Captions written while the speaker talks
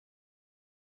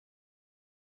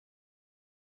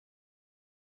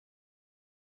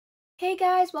Hey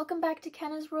guys, welcome back to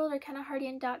Kenna's World or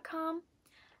KennaHardian.com.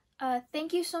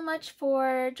 Thank you so much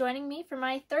for joining me for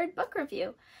my third book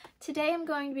review. Today I'm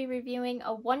going to be reviewing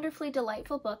a wonderfully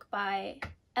delightful book by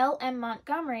L.M.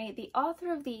 Montgomery, the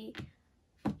author of the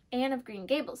Anne of Green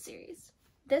Gables series.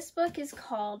 This book is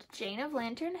called Jane of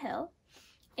Lantern Hill,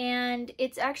 and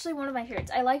it's actually one of my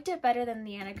favorites. I liked it better than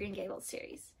the Anne of Green Gables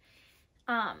series.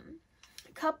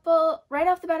 Right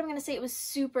off the bat, I'm going to say it was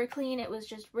super clean. It was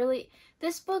just really,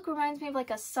 this book reminds me of like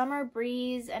a summer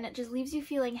breeze, and it just leaves you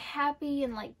feeling happy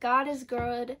and like God is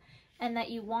good and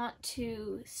that you want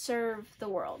to serve the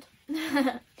world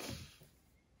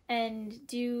and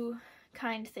do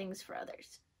kind things for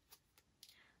others.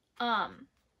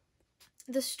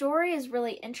 The story is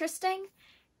really interesting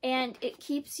and it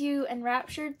keeps you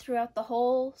enraptured throughout the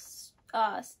whole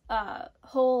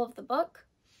of the book.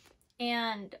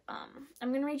 And I'm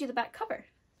going to read you the back cover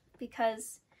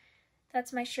because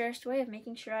that's my surest way of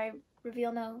making sure I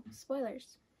reveal no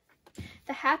spoilers.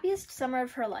 The happiest summer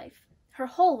of her life, her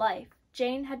whole life,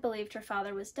 Jane had believed her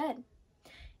father was dead.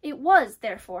 It was,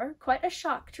 therefore, quite a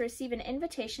shock to receive an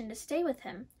invitation to stay with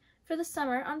him for the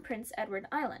summer on Prince Edward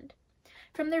Island.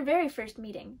 From their very first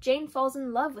meeting, Jane falls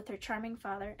in love with her charming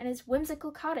father and his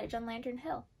whimsical cottage on Lantern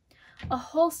Hill. A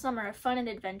whole summer of fun and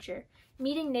adventure,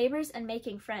 meeting neighbors and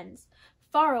making friends,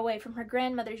 far away from her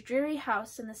grandmother's dreary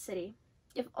house in the city.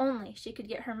 If only she could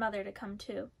get her mother to come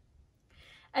too.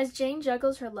 As Jane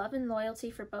juggles her love and loyalty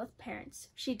for both parents,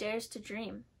 she dares to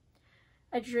dream.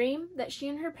 A dream that she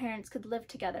and her parents could live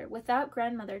together without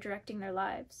grandmother directing their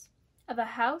lives. Of a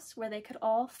house where they could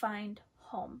all find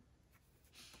home.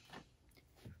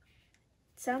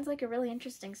 Sounds like a really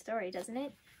interesting story, doesn't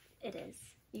it? It is.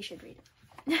 You should read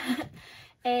it.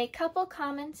 A couple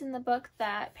comments in the book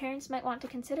that parents might want to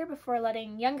consider before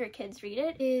letting younger kids read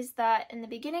it is that in the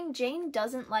beginning, Jane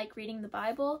doesn't like reading the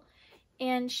Bible,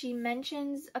 and she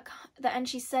mentions and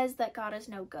she says that God is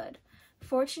no good.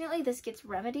 Fortunately, this gets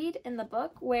remedied in the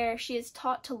book where she is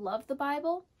taught to love the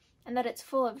Bible and that it's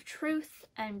full of truth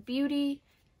and beauty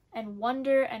and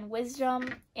wonder and wisdom,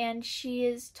 and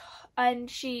she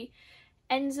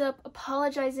ends up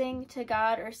apologizing to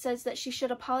God, or says that she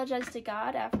should apologize to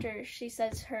God after she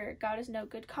says her God is no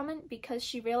good comment, because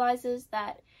she realizes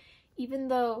that even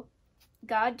though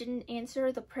God didn't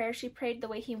answer the prayer she prayed the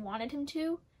way he wanted him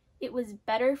to, it was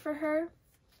better for her.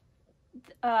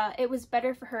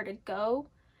 To go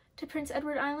to Prince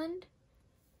Edward Island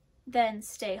than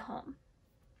stay home.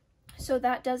 So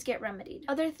that does get remedied.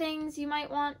 Other things you might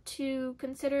want to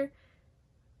consider,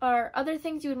 or other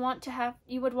things you would want to have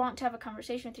a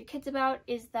conversation with your kids about,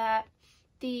 is that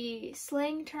the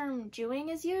slang term Jewing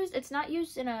is used. It's not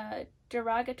used in a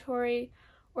derogatory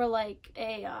or like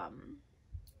a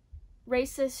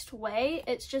racist way.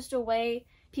 It's just a way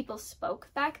people spoke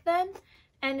back then,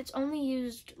 and it's only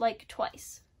used like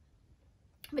twice.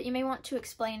 But you may want to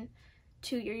explain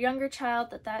to your younger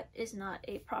child that that is not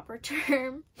a proper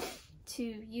term to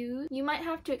use. You might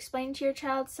have to explain to your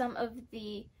child some of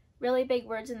the really big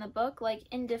words in the book, like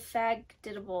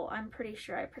indefatigable. I'm pretty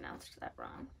sure I pronounced that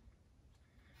wrong.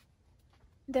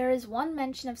 There is one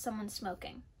mention of someone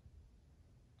smoking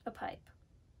a pipe.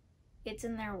 It's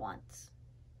in there once.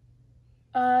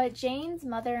 Jane's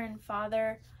mother and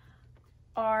father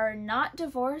are not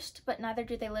divorced, but neither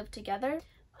do they live together.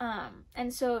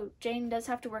 And so Jane does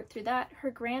have to work through that. Her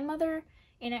grandmother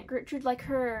and Aunt Gertrude, like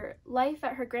her life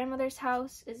at her grandmother's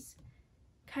house is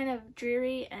kind of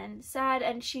dreary and sad,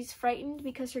 and she's frightened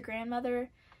because her grandmother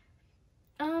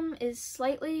is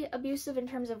slightly abusive in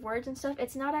terms of words and stuff.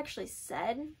 It's not actually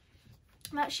said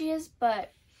that she is,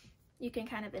 but you can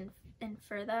kind of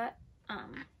infer that.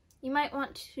 You might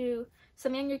want to,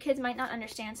 some younger kids might not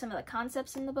understand some of the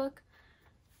concepts in the book,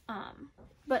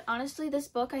 but honestly this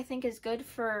book I think is good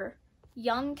for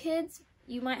young kids.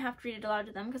 You might have to read it aloud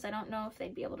to them because I don't know if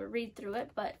they'd be able to read through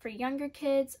it, but for younger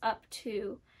kids up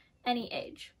to any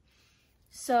age.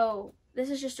 So this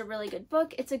is just a really good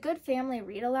book. It's a good family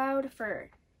read aloud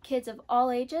for kids of all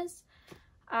ages.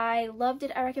 I loved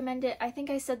it. I recommend it. I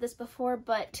think I said this before,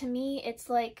 but to me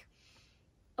it's like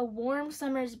a warm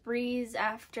summer's breeze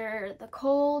after the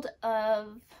cold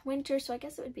of winter, so I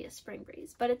guess it would be a spring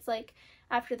breeze, but it's like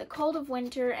after the cold of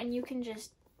winter, and you can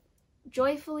just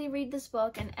joyfully read this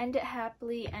book and end it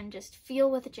happily and just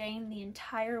feel with Jane the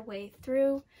entire way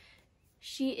through.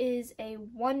 She is a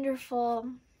wonderful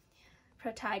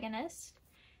protagonist,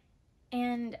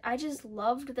 and I just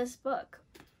loved this book.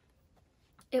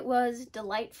 It was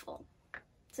delightful.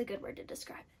 It's a good word to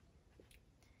describe it.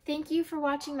 Thank you for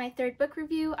watching my third book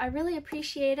review. I really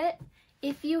appreciate it.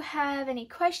 If you have any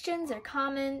questions or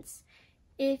comments,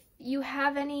 if you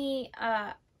have any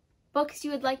books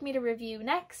you would like me to review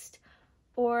next,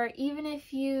 or even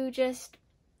if you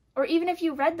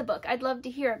read the book, I'd love to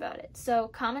hear about it. So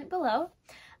comment below.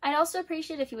 I'd also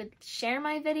appreciate if you would share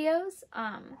my videos.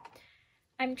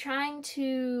 I'm trying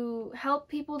to help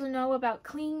people to know about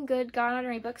clean, good,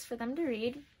 God-honoring books for them to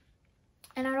read.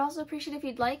 And I'd also appreciate if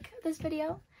you'd like this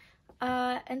video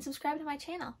and subscribe to my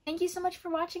channel. Thank you so much for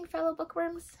watching, fellow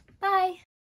bookworms. Bye!